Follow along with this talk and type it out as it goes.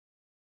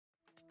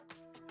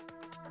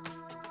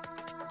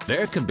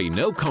There can be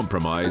no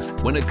compromise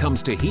when it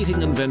comes to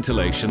heating and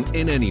ventilation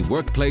in any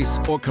workplace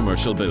or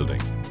commercial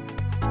building.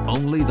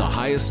 Only the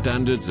highest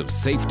standards of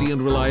safety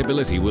and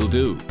reliability will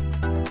do.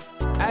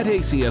 At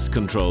ACS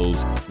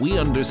Controls, we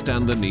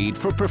understand the need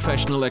for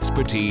professional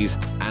expertise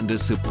and a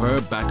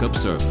superb backup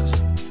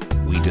service.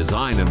 We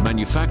design and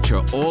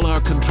manufacture all our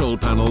control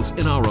panels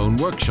in our own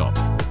workshop,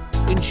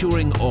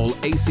 ensuring all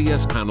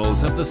ACS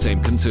panels have the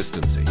same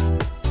consistency.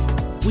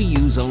 We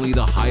use only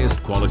the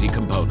highest quality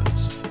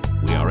components.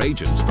 We are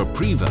agents for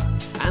Priva,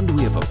 and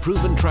we have a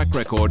proven track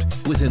record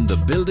within the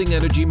building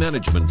energy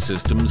management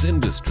systems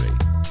industry.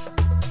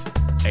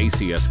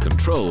 ACS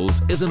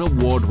Controls is an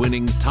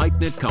award-winning,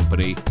 tight-knit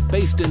company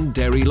based in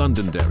Derry,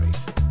 Londonderry.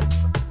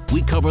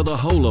 We cover the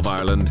whole of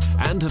Ireland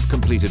and have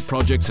completed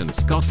projects in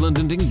Scotland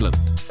and England.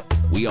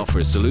 We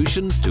offer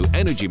solutions to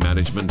energy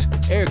management,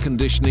 air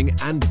conditioning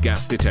and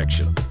gas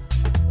detection.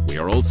 We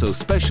are also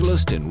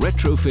specialists in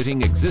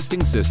retrofitting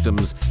existing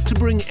systems to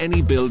bring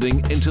any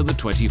building into the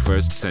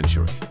 21st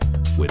century.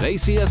 With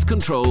ACS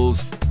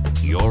Controls,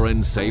 you're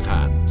in safe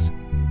hands.